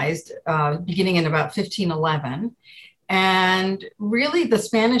colonized beginning in about 1511. And really the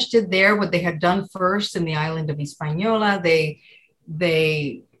Spanish did there what they had done first in the island of Hispaniola. They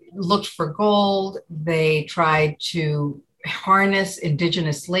looked for gold. They tried to harness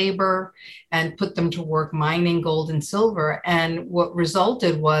indigenous labor and put them to work mining gold and silver. And what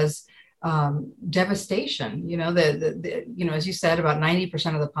resulted was devastation. As you said, about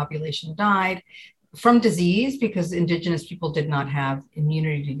 90% of the population died from disease, because indigenous people did not have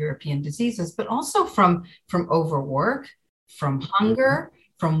immunity to European diseases, but also from overwork, from hunger,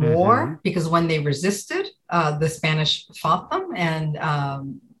 from war, because when they resisted, the Spanish fought them,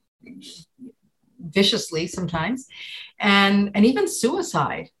 and viciously sometimes, and even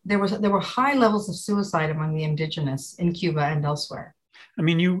suicide. There were high levels of suicide among the indigenous in Cuba and elsewhere. I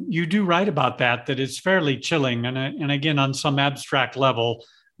mean, you do write about that it's fairly chilling, and again, on some abstract level,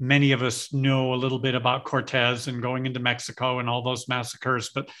 many of us know a little bit about Cortez and going into Mexico and all those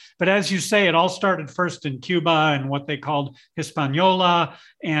massacres. But as you say, it all started first in Cuba and what they called Hispaniola,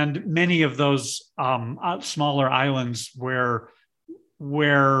 and many of those smaller islands where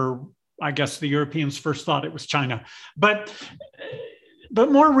I guess the Europeans first thought it was China. But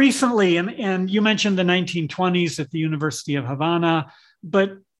more recently, and you mentioned the 1920s at the University of Havana,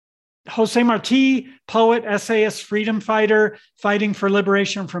 but Jose Marti, poet, essayist, freedom fighter, fighting for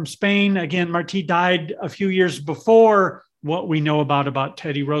liberation from Spain. Again, Marti died a few years before what we know about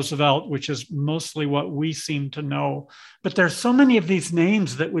Teddy Roosevelt, which is mostly what we seem to know. But there's so many of these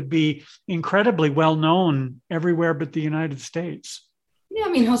names that would be incredibly well known everywhere but the United States. Yeah, I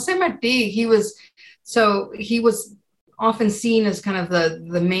mean, Jose Marti, he was often seen as kind of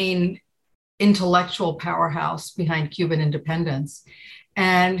the main intellectual powerhouse behind Cuban independence.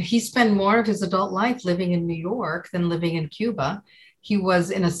 And he spent more of his adult life living in New York than living in Cuba. He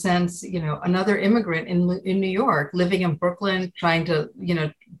was, in a sense, another immigrant in New York, living in Brooklyn, trying to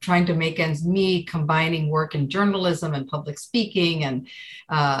make ends meet, combining work in journalism and public speaking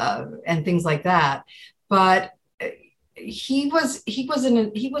and things like that. But he was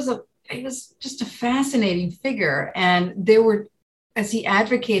just a fascinating figure, and there were, as he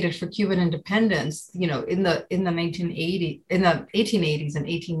advocated for Cuban independence, in the 1880s and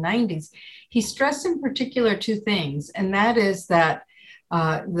 1890s, he stressed in particular two things, and that is that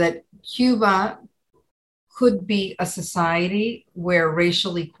Cuba could be a society where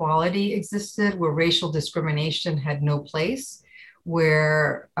racial equality existed, where racial discrimination had no place,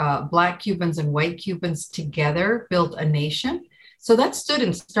 where Black Cubans and white Cubans together built a nation. So that stood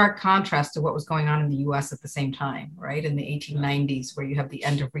in stark contrast to what was going on in the US at the same time, right? In the 1890s, where you have the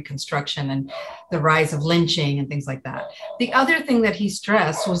end of Reconstruction and the rise of lynching and things like that. The other thing that he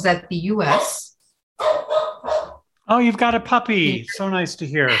stressed was that the US... Oh, you've got a puppy. So nice to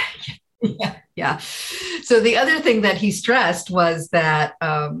hear. Yeah. So the other thing that he stressed was that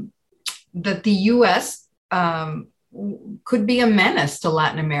that the US could be a menace to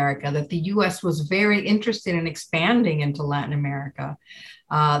Latin America, that the US was very interested in expanding into Latin America,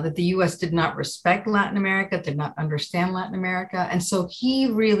 that the US did not respect Latin America, did not understand Latin America. And so he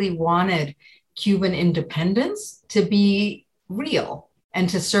really wanted Cuban independence to be real and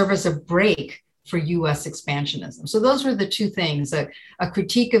to serve as a break for US expansionism. So those were the two things, a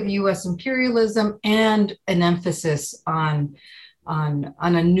critique of US imperialism and an emphasis on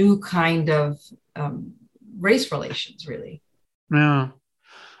a new kind of race relations, really. Yeah.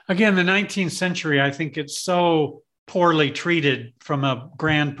 Again, the 19th century, I think it's so poorly treated from a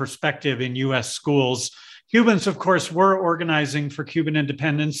grand perspective in US schools. Cubans, of course, were organizing for Cuban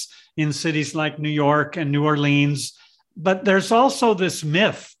independence in cities like New York and New Orleans. But there's also this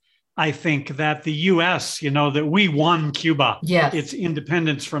myth, I think, that the U.S., that we won Cuba, its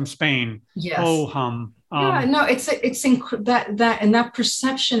independence from Spain. Yes. Oh hum. That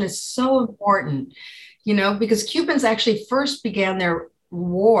perception is so important, because Cubans actually first began their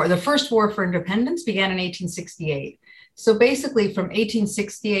war. The first war for independence began in 1868. So basically from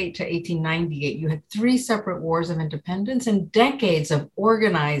 1868 to 1898, you had 3 separate wars of independence and decades of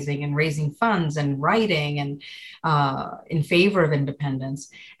organizing and raising funds and writing and in favor of independence.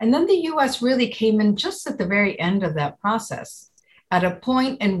 And then the US really came in just at the very end of that process, at a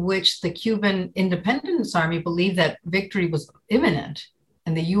point in which the Cuban Independence Army believed that victory was imminent.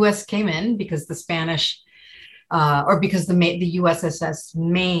 And the US came in because the Spanish because the USS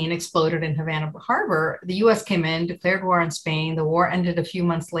Maine exploded in Havana Harbor. The US came in, declared war on Spain. The war ended a few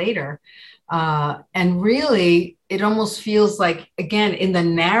months later. And really, it almost feels like, again, in the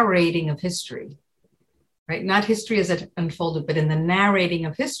narrating of history, right? Not history as it unfolded, but in the narrating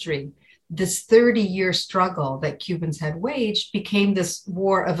of history, this 30-year struggle that Cubans had waged became this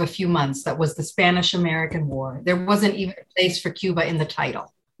war of a few months. That was the Spanish-American War. There wasn't even a place for Cuba in the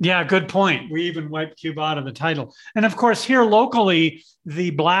title. Yeah, good point. We even wiped Cuba out of the title. And of course, here locally,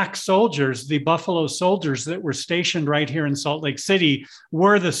 the Black soldiers, the Buffalo Soldiers that were stationed right here in Salt Lake City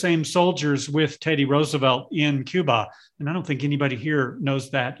were the same soldiers with Teddy Roosevelt in Cuba. And I don't think anybody here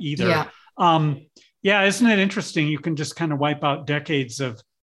knows that either. Yeah, isn't it interesting? You can just kind of wipe out decades of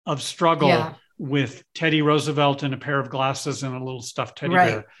struggle with Teddy Roosevelt and a pair of glasses and a little stuffed teddy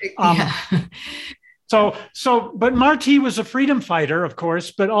bear. But Martí was a freedom fighter, of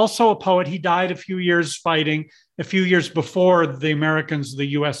course, but also a poet. He died a few years before the Americans, the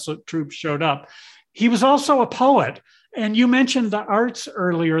U.S. troops showed up. He was also a poet. And you mentioned the arts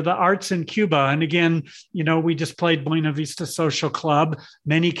earlier, the arts in Cuba. And again, we just played Buena Vista Social Club.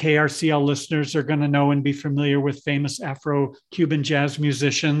 Many KRCL listeners are going to know and be familiar with famous Afro-Cuban jazz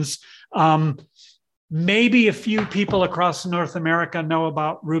musicians. Maybe a few people across North America know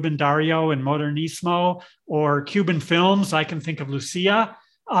about Ruben Dario and Modernismo or Cuban films. I can think of Lucia.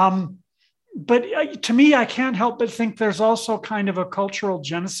 But to me, I can't help but think there's also kind of a cultural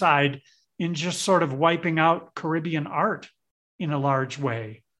genocide in just sort of wiping out Caribbean art in a large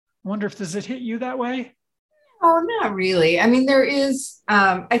way. I wonder does it hit you that way? Oh, not really. I mean, there is,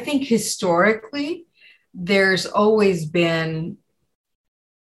 I think historically, there's always been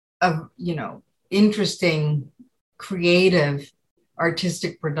interesting, creative,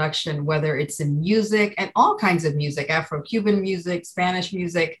 artistic production, whether it's in music and all kinds of music, Afro-Cuban music, Spanish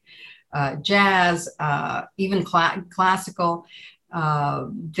music, jazz, even classical.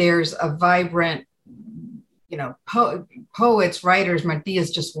 There's a vibrant, poets, writers. Martí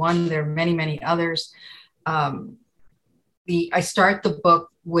is just one. There are many, many others. I start the book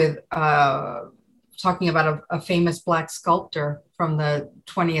with talking about a famous Black sculptor from the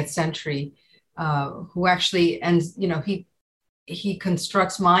 20th century, who actually he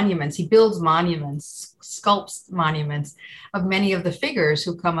constructs monuments, he builds monuments, sculpts monuments of many of the figures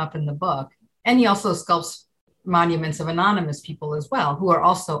who come up in the book. And he also sculpts monuments of anonymous people as well, who are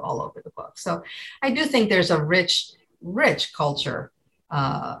also all over the book. So I do think there's a rich culture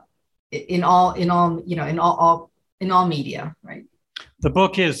in all media, right? The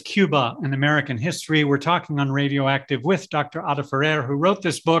book is Cuba, an American History. We're talking on Radioactive with Dr. Ada Ferrer, who wrote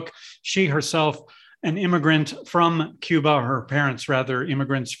this book. She herself, an immigrant from Cuba, her parents rather,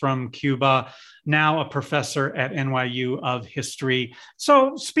 immigrants from Cuba, now a professor at NYU of history.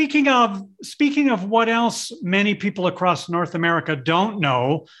 So speaking of what else many people across North America don't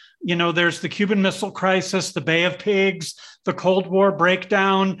know, there's the Cuban Missile Crisis, the Bay of Pigs, the Cold War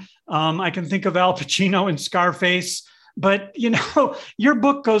breakdown. I can think of Al Pacino in Scarface. But, your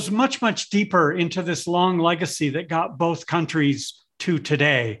book goes much, much deeper into this long legacy that got both countries to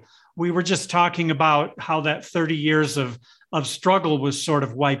today. We were just talking about how that 30 years of struggle was sort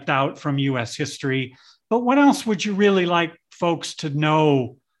of wiped out from U.S. history. But what else would you really like folks to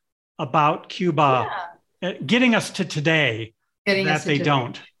know about Cuba, getting us to today that they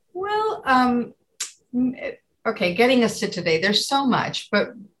don't? Well, okay, getting us to today. There's so much,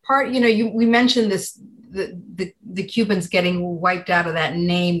 but we mentioned this. The Cubans getting wiped out of that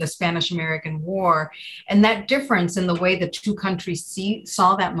name, the Spanish-American War, and that difference in the way the two countries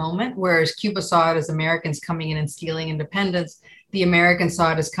saw that moment, whereas Cuba saw it as Americans coming in and stealing independence, the Americans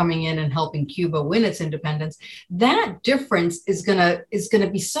saw it as coming in and helping Cuba win its independence. That difference is gonna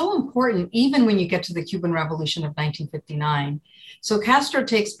be so important, even when you get to the Cuban Revolution of 1959. So Castro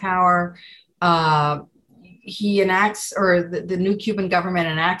takes power. He enacts, or the new Cuban government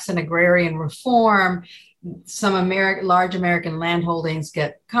enacts an agrarian reform. some large American landholdings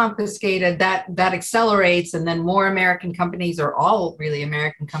get confiscated. That accelerates, and then more American companies, or all really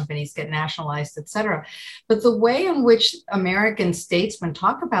American companies, get nationalized, et cetera. But the way in which American statesmen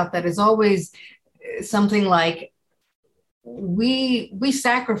talk about that is always something like, we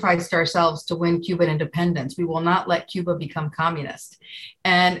sacrificed ourselves to win Cuban independence. We will not let Cuba become communist.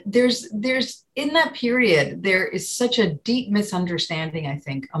 And there's in that period, there is such a deep misunderstanding, I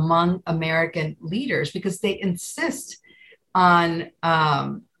think, among American leaders, because they insist on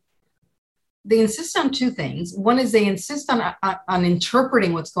two things. One is they insist on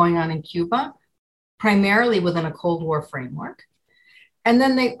interpreting what's going on in Cuba, primarily within a Cold War framework. And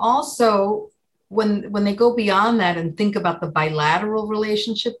then they also, when they go beyond that and think about the bilateral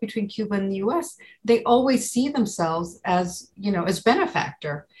relationship between Cuba and the US, they always see themselves as, as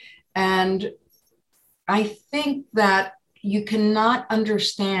benefactor. And I think that you cannot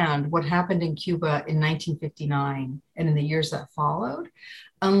understand what happened in Cuba in 1959 and in the years that followed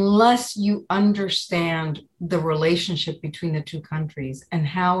unless you understand the relationship between the two countries and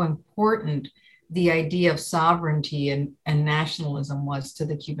how important the idea of sovereignty and nationalism was to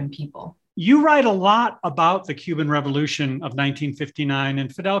the Cuban people. You write a lot about the Cuban Revolution of 1959,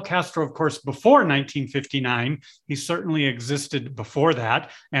 and Fidel Castro, of course, before 1959, he certainly existed before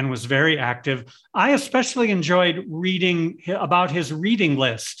that and was very active. I especially enjoyed reading about his reading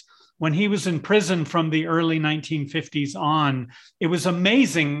list when he was in prison from the early 1950s on. It was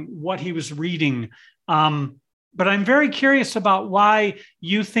amazing what he was reading. But I'm very curious about why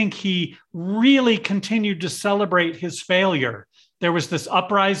you think he really continued to celebrate his failure. There was this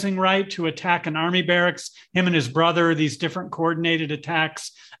uprising, right, to attack an army barracks, him and his brother, these different coordinated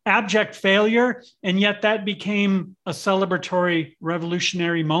attacks, abject failure. And yet that became a celebratory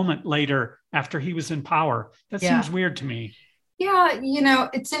revolutionary moment later after he was in power. That seems weird to me. Yeah,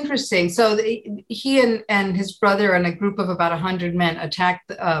 it's interesting. So he and his brother and a group of about 100 men attacked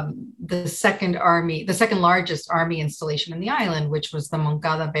the second largest army installation in the island, which was the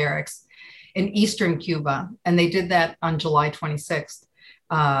Moncada barracks in eastern Cuba. And they did that on July 26th,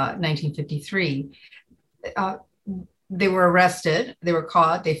 1953. They were arrested, they were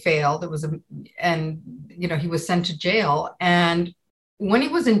caught, they failed. He was sent to jail. And when he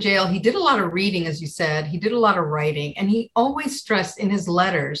was in jail, he did a lot of reading, as you said, he did a lot of writing, and he always stressed in his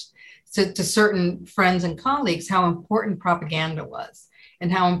letters to certain friends and colleagues how important propaganda was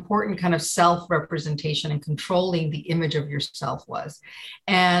and how important kind of self-representation and controlling the image of yourself was.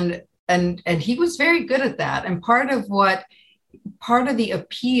 And he was very good at that. And part of the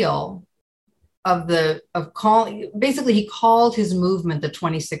appeal basically he called his movement the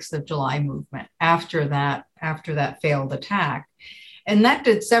 26th of July movement after that failed attack. And that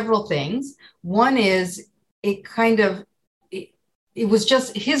did several things. One is it was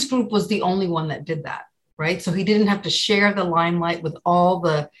just, his group was the only one that did that, right? So he didn't have to share the limelight with all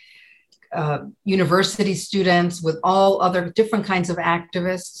the university students, with all other different kinds of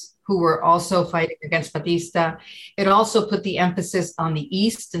activists who were also fighting against Batista. It also put the emphasis on the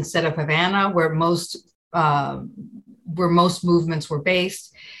East instead of Havana, where most movements were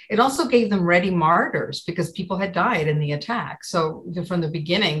based. It also gave them ready martyrs because people had died in the attack. So from the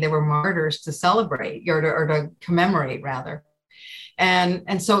beginning, they were martyrs to celebrate or to commemorate rather.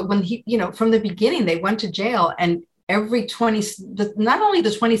 And so when from the beginning, they went to jail, and not only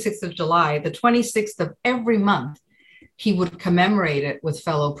the 26th of July, the 26th of every month, he would commemorate it with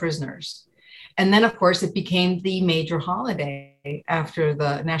fellow prisoners. And then, of course, it became the major holiday after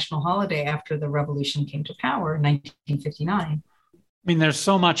the national holiday after the revolution came to power in 1959. I mean, there's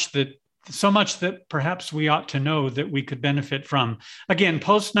so much that perhaps we ought to know that we could benefit from. Again,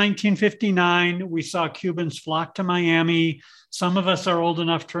 post 1959, we saw Cubans flock to Miami. Some of us are old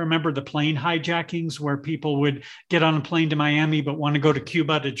enough to remember the plane hijackings where people would get on a plane to Miami but want to go to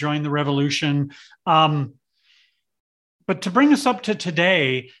Cuba to join the revolution. But to bring us up to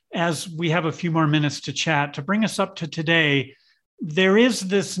today, as we have a few more minutes to chat, to bring us up to today, there is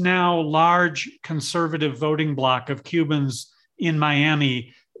this now large conservative voting bloc of Cubans in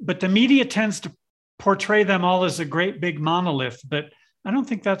Miami, but the media tends to portray them all as a great big monolith, but I don't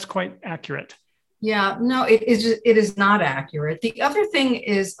think that's quite accurate. Yeah, no, it is not accurate. The other thing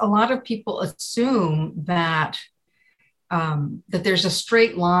is a lot of people assume that there's a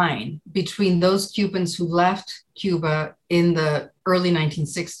straight line between those Cubans who left Cuba in the early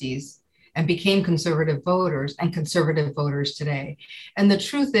 1960s and became conservative voters and conservative voters today. And the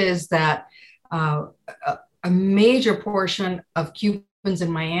truth is that a major portion of Cubans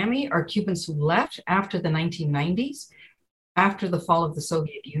in Miami are Cubans who left after the 1990s, after the fall of the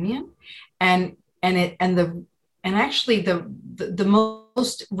Soviet Union. And actually the most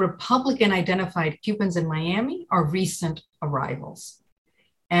most Republican identified Cubans in Miami are recent arrivals.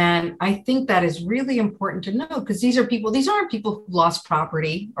 And I think that is really important to know, because these aren't people who lost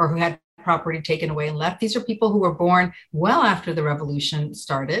property or who had property taken away and left. These are people who were born well after the revolution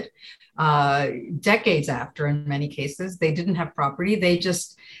started, decades after in many cases. They didn't have property.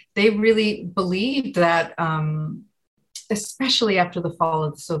 They really believed that, especially after the fall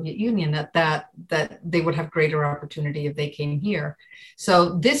of the Soviet Union, that they would have greater opportunity if they came here.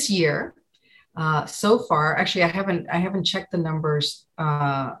 So this year, so far, actually, I haven't checked the numbers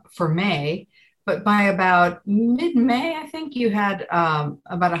for May, but by about mid-May, I think you had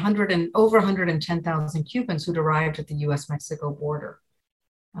about over 110,000 Cubans who'd arrived at the U.S.-Mexico border.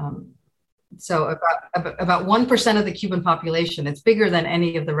 So about 1% of the Cuban population. It's bigger than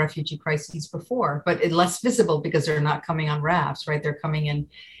any of the refugee crises before, but it's less visible because they're not coming on rafts, right? They're coming in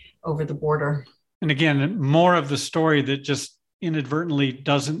over the border. And again, more of the story that just inadvertently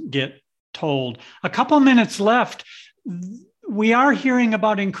doesn't get told. A couple minutes left. We are hearing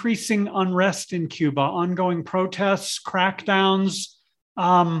about increasing unrest in Cuba, ongoing protests, crackdowns.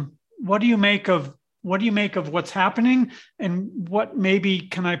 What do you make of what's happening, and what maybe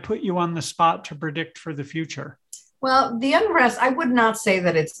can I put you on the spot to predict for the future? Well, the unrest, I would not say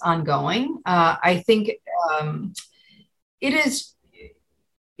that it's ongoing. I think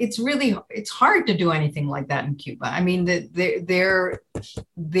it's hard to do anything like that in Cuba. I mean, the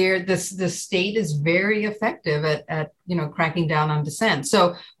state is very effective at cracking down on dissent.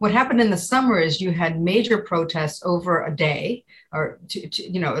 So what happened in the summer is you had major protests over a day, or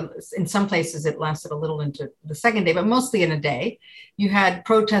in some places it lasted a little into the second day, but mostly in a day. You had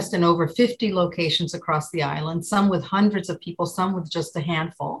protests in over 50 locations across the island, some with hundreds of people, some with just a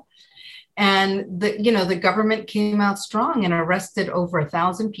handful. And the government came out strong and arrested over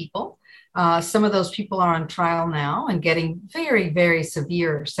 1,000 people. Some of those people are on trial now and getting very, very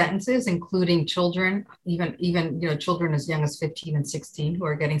severe sentences, including children, even children as young as 15 and 16 who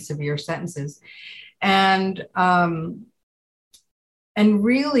are getting severe sentences. And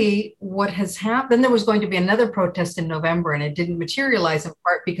really what has happened, there was going to be another protest in November, and it didn't materialize in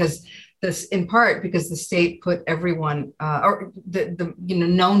part because the state put everyone or the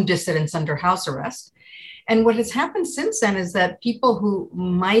known dissidents under house arrest. And what has happened since then is that people who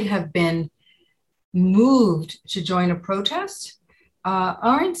might have been moved to join a protest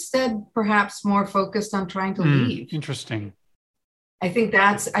are instead perhaps more focused on trying to leave. Interesting. I think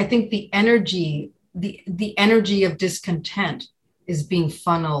the energy of discontent is being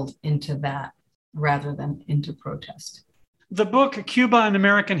funneled into that rather than into protest. The book, Cuba and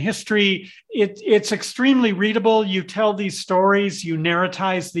American History, it's extremely readable. You tell these stories, you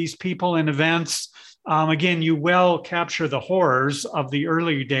narratize these people and events. Again, you well capture the horrors of the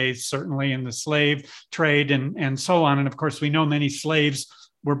early days, certainly in the slave trade and so on. And of course, we know many slaves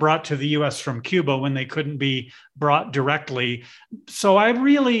were brought to the U.S. from Cuba when they couldn't be brought directly. So it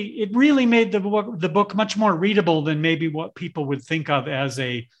really made the book much more readable than maybe what people would think of as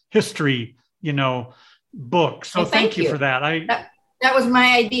a history, book. So thank you for that. That was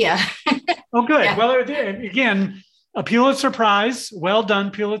my idea. Oh, good. Yeah. Well, again, a Pulitzer Prize. Well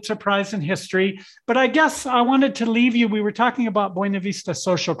done, Pulitzer Prize in History. But I guess I wanted to leave you. We were talking about Buena Vista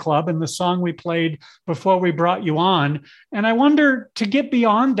Social Club and the song we played before we brought you on. And I wonder, to get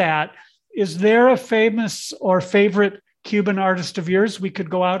beyond that, is there a famous or favorite Cuban artist of yours we could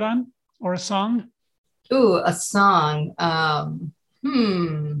go out on, or a song? Ooh, a song.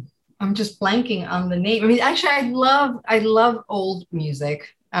 I'm just blanking on the name. I mean, actually, I love old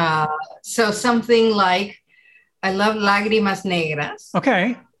music. So something like, I love Lágrimas Negras.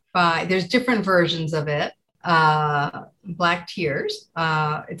 Okay. There's different versions of it. Black Tears.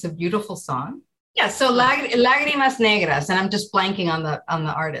 It's a beautiful song. Yeah. So Lágrimas Negras, and I'm just blanking on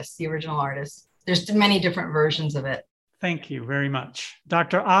the artist, the original artist. There's many different versions of it. Thank you very much.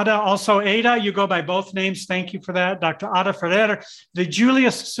 Dr. Ada, also Ada, you go by both names. Thank you for that. Dr. Ada Ferrer, the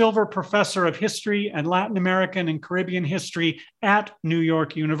Julius Silver Professor of History and Latin American and Caribbean History at New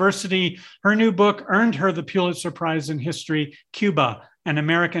York University. Her new book earned her the Pulitzer Prize in History, Cuba, an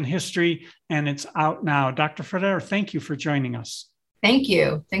American History, and it's out now. Dr. Ferrer, thank you for joining us. Thank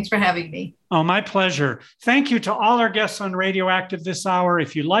you. Thanks for having me. Oh, my pleasure. Thank you to all our guests on Radioactive this hour.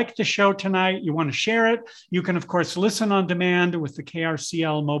 If you liked the show tonight, you want to share it, you can, of course, listen on demand with the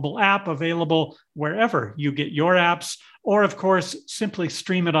KRCL mobile app available wherever you get your apps, or, of course, simply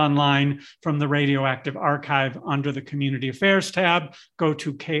stream it online from the Radioactive archive under the Community Affairs tab. Go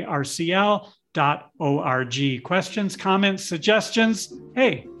to krcl.org. Questions, comments, suggestions?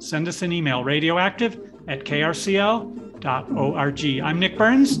 Hey, send us an email, radioactive@krcl.org. I'm Nick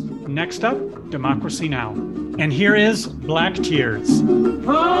Burns. Next up, Democracy Now! And here is Black Tears.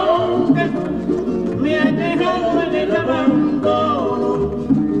 Oh,